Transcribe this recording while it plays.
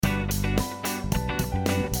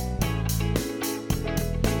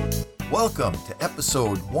Welcome to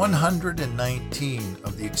episode 119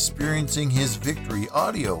 of the Experiencing His Victory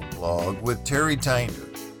audio blog with Terry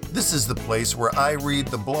Tynder. This is the place where I read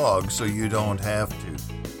the blog so you don't have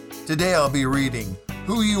to. Today I'll be reading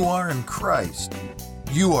Who You Are in Christ.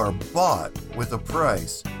 You are bought with a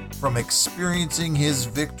price from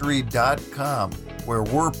experiencinghisvictory.com, where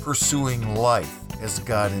we're pursuing life as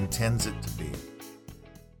God intends it to be.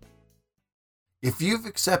 If you've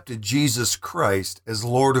accepted Jesus Christ as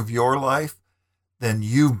Lord of your life, then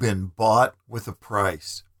you've been bought with a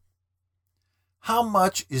price. How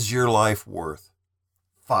much is your life worth?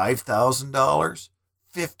 $5,000?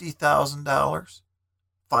 $50,000?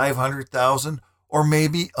 $500,000? Or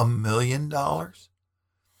maybe $1 million?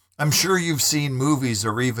 I'm sure you've seen movies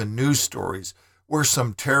or even news stories where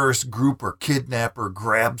some terrorist group or kidnapper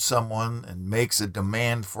grabs someone and makes a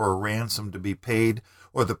demand for a ransom to be paid,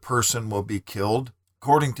 or the person will be killed.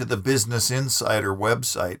 According to the Business Insider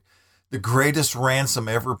website, the greatest ransom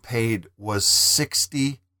ever paid was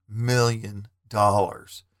 $60 million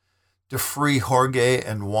to free Jorge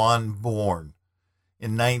and Juan Bourne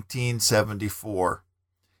in 1974.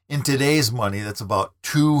 In today's money, that's about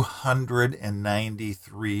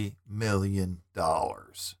 $293 million.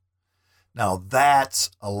 Now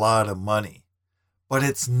that's a lot of money. But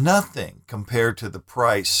it's nothing compared to the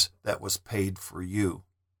price that was paid for you.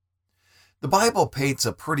 The Bible paints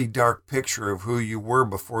a pretty dark picture of who you were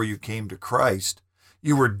before you came to Christ.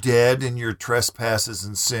 You were dead in your trespasses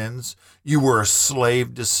and sins. You were a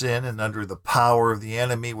slave to sin and under the power of the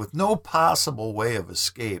enemy with no possible way of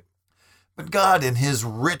escape. But God, in His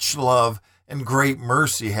rich love and great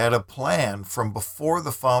mercy, had a plan from before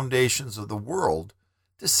the foundations of the world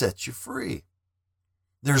to set you free.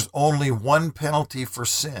 There's only one penalty for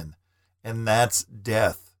sin, and that's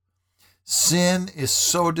death. Sin is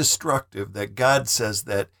so destructive that God says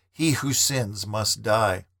that he who sins must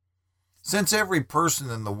die. Since every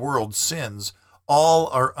person in the world sins, all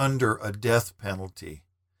are under a death penalty.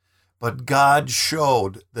 But God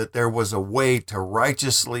showed that there was a way to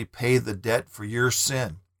righteously pay the debt for your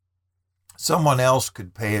sin. Someone else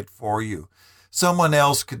could pay it for you. Someone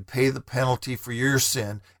else could pay the penalty for your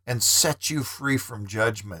sin and set you free from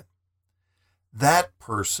judgment. That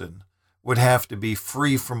person would have to be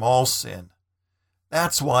free from all sin.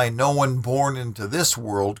 That's why no one born into this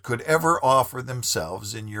world could ever offer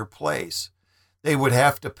themselves in your place. They would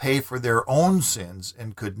have to pay for their own sins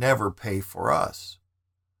and could never pay for us.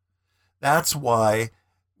 That's why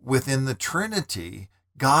within the Trinity,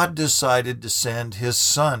 God decided to send His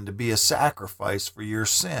Son to be a sacrifice for your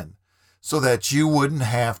sin, so that you wouldn't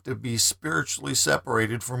have to be spiritually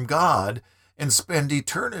separated from God and spend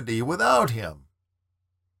eternity without Him.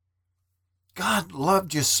 God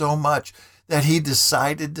loved you so much that He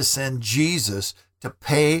decided to send Jesus to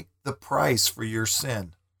pay the price for your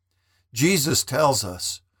sin. Jesus tells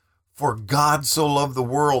us, "For God so loved the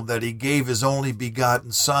world that He gave His only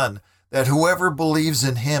begotten Son, that whoever believes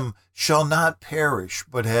in Him shall not perish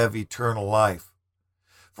but have eternal life."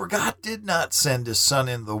 For God did not send His Son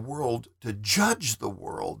in the world to judge the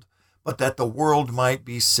world, but that the world might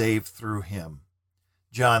be saved through Him.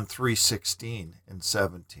 John 3:16 and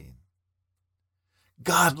 17.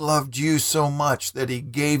 God loved you so much that He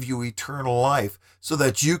gave you eternal life so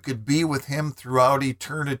that you could be with Him throughout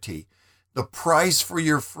eternity. The price for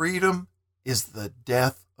your freedom is the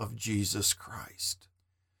death of Jesus Christ.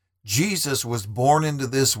 Jesus was born into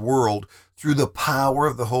this world through the power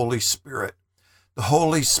of the Holy Spirit. The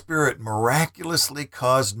Holy Spirit miraculously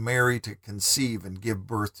caused Mary to conceive and give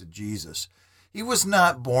birth to Jesus. He was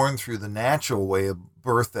not born through the natural way of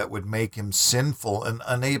birth that would make Him sinful and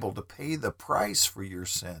unable to pay the price for your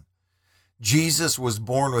sin. Jesus was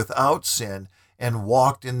born without sin and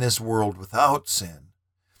walked in this world without sin.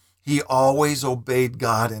 He always obeyed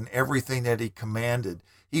God in everything that He commanded.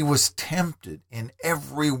 He was tempted in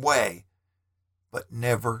every way, but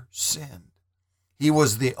never sinned. He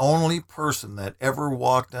was the only person that ever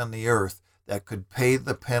walked on the earth that could pay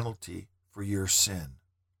the penalty for your sin.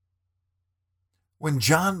 When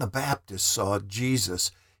John the Baptist saw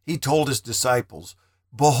Jesus, he told his disciples,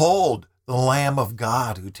 "Behold, the Lamb of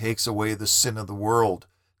God who takes away the sin of the world."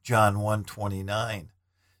 John 1:29.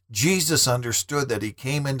 Jesus understood that He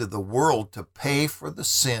came into the world to pay for the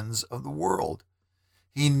sins of the world.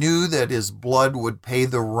 He knew that His blood would pay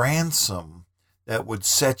the ransom that would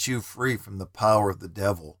set you free from the power of the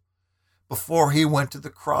devil. Before He went to the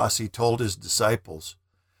cross, He told His disciples,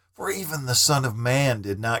 "For even the Son of Man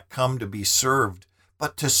did not come to be served,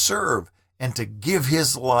 but to serve and to give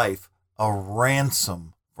His life a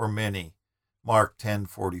ransom for many." Mark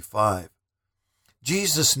 10:45.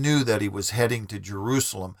 Jesus knew that He was heading to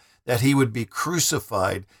Jerusalem, that He would be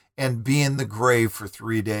crucified, and be in the grave for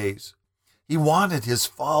 3 days. He wanted his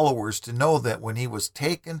followers to know that when he was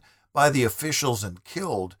taken by the officials and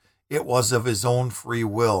killed, it was of his own free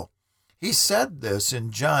will. He said this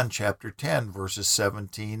in John chapter 10, verses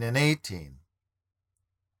 17 and 18.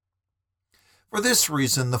 For this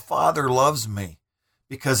reason the Father loves me,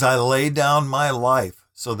 because I lay down my life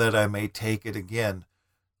so that I may take it again.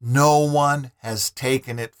 No one has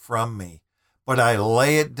taken it from me, but I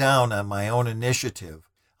lay it down on my own initiative.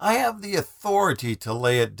 I have the authority to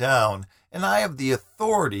lay it down, and I have the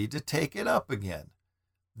authority to take it up again.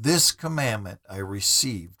 This commandment I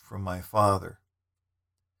received from my Father.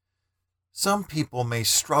 Some people may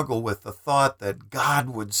struggle with the thought that God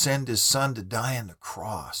would send his Son to die on the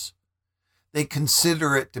cross. They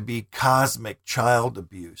consider it to be cosmic child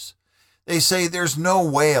abuse. They say there's no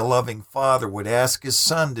way a loving father would ask his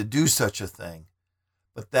son to do such a thing.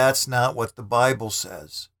 But that's not what the Bible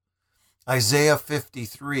says. Isaiah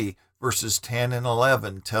 53, verses 10 and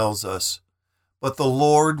 11 tells us, "But the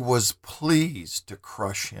Lord was pleased to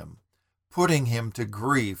crush him, putting him to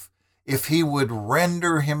grief. If he would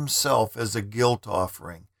render himself as a guilt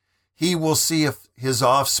offering, he will see his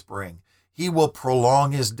offspring. He will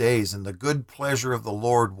prolong his days, and the good pleasure of the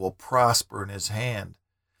Lord will prosper in his hand.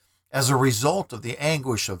 As a result of the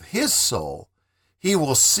anguish of his soul, he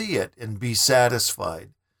will see it and be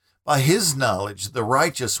satisfied. By his knowledge, the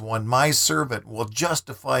righteous one, my servant, will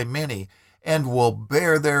justify many and will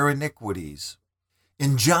bear their iniquities."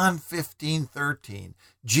 In John 15:13,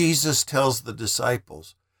 Jesus tells the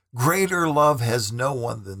disciples, "Greater love has no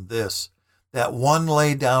one than this, that one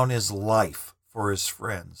lay down his life for his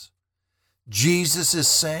friends." Jesus is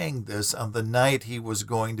saying this on the night he was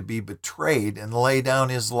going to be betrayed and lay down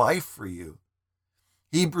his life for you.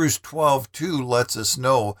 Hebrews 12:2 lets us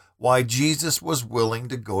know why Jesus was willing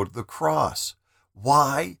to go to the cross.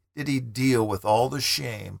 Why did he deal with all the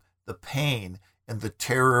shame, the pain, and the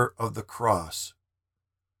terror of the cross?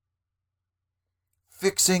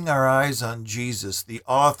 Fixing our eyes on Jesus, the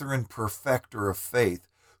author and perfecter of faith,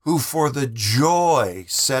 who for the joy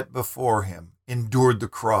set before him endured the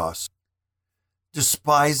cross,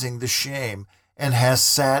 despising the shame, and has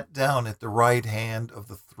sat down at the right hand of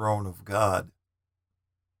the throne of God.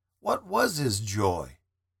 What was his joy?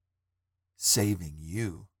 Saving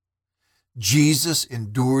you. Jesus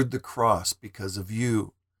endured the cross because of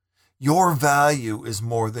you. Your value is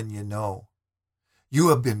more than you know. You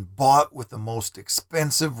have been bought with the most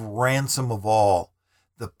expensive ransom of all,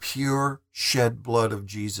 the pure shed blood of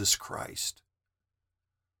Jesus Christ.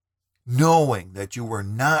 Knowing that you were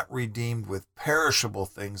not redeemed with perishable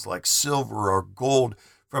things like silver or gold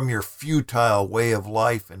from your futile way of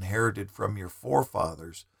life inherited from your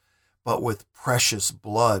forefathers, but with precious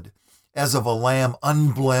blood, as of a lamb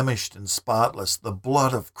unblemished and spotless, the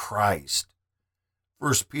blood of Christ.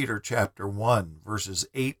 1 Peter chapter 1, verses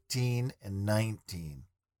 18 and 19.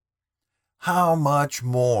 How much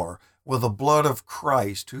more will the blood of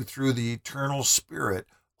Christ, who through the eternal Spirit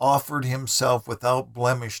offered himself without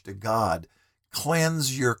blemish to God,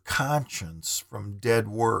 cleanse your conscience from dead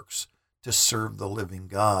works to serve the living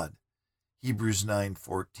God? Hebrews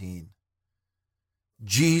 9:14.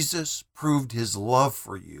 Jesus proved his love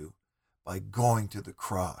for you by going to the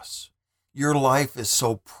cross. Your life is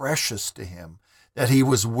so precious to him that he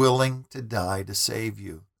was willing to die to save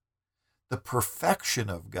you. The perfection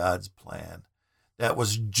of God's plan, that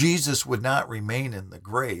was Jesus would not remain in the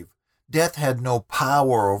grave. Death had no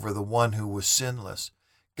power over the one who was sinless.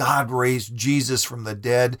 God raised Jesus from the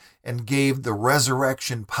dead and gave the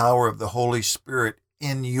resurrection power of the Holy Spirit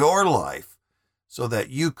in your life so that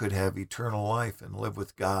you could have eternal life and live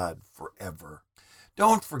with God forever.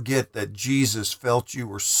 Don't forget that Jesus felt you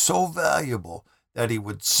were so valuable that he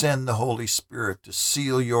would send the Holy Spirit to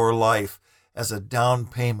seal your life as a down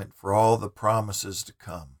payment for all the promises to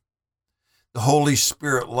come. The Holy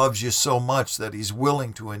Spirit loves you so much that he's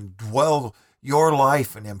willing to indwell your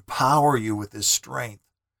life and empower you with his strength.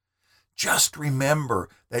 Just remember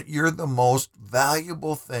that you're the most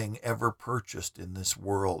valuable thing ever purchased in this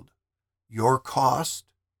world. Your cost?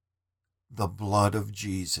 The blood of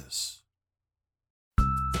Jesus.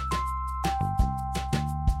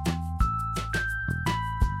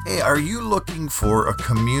 Hey, are you looking for a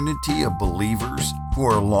community of believers who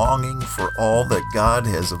are longing for all that God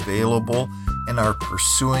has available and are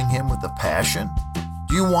pursuing him with a passion?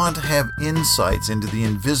 Do you want to have insights into the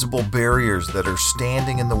invisible barriers that are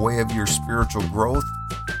standing in the way of your spiritual growth?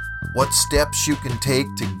 What steps you can take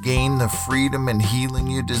to gain the freedom and healing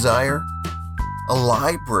you desire? A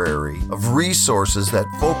library of resources that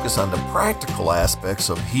focus on the practical aspects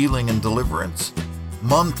of healing and deliverance.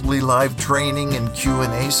 Monthly live training and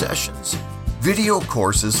Q&A sessions. video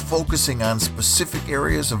courses focusing on specific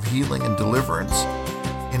areas of healing and deliverance,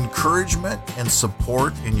 encouragement and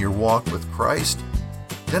support in your walk with Christ,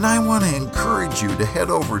 then I want to encourage you to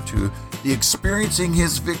head over to the Experiencing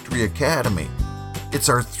His Victory Academy. It's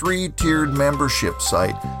our 3-tiered membership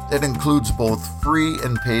site that includes both free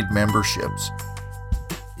and paid memberships.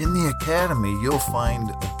 In the Academy, you'll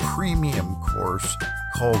find a premium course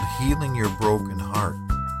called Healing Your Broken Heart.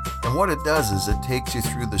 And what it does is it takes you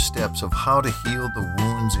through the steps of how to heal the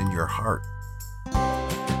wounds in your heart.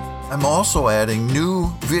 I'm also adding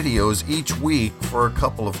new videos each week for a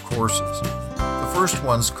couple of courses. The first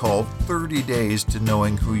one's called 30 Days to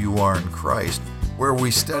Knowing Who You Are in Christ, where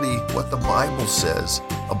we study what the Bible says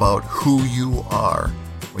about who you are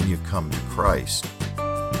when you come to Christ.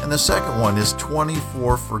 And the second one is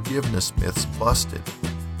 24 Forgiveness Myths Busted.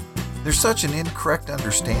 There's such an incorrect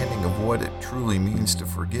understanding of what it truly means to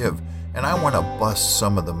forgive, and I want to bust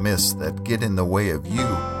some of the myths that get in the way of you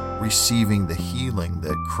receiving the healing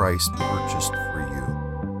that Christ purchased for you.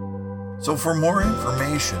 So for more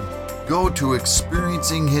information, go to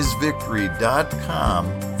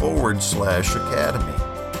experiencinghisvictory.com/academy.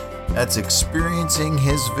 That's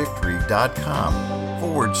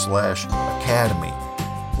experiencinghisvictory.com/academy,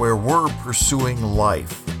 where we're pursuing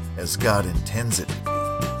life as God intends it to be.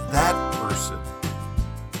 That person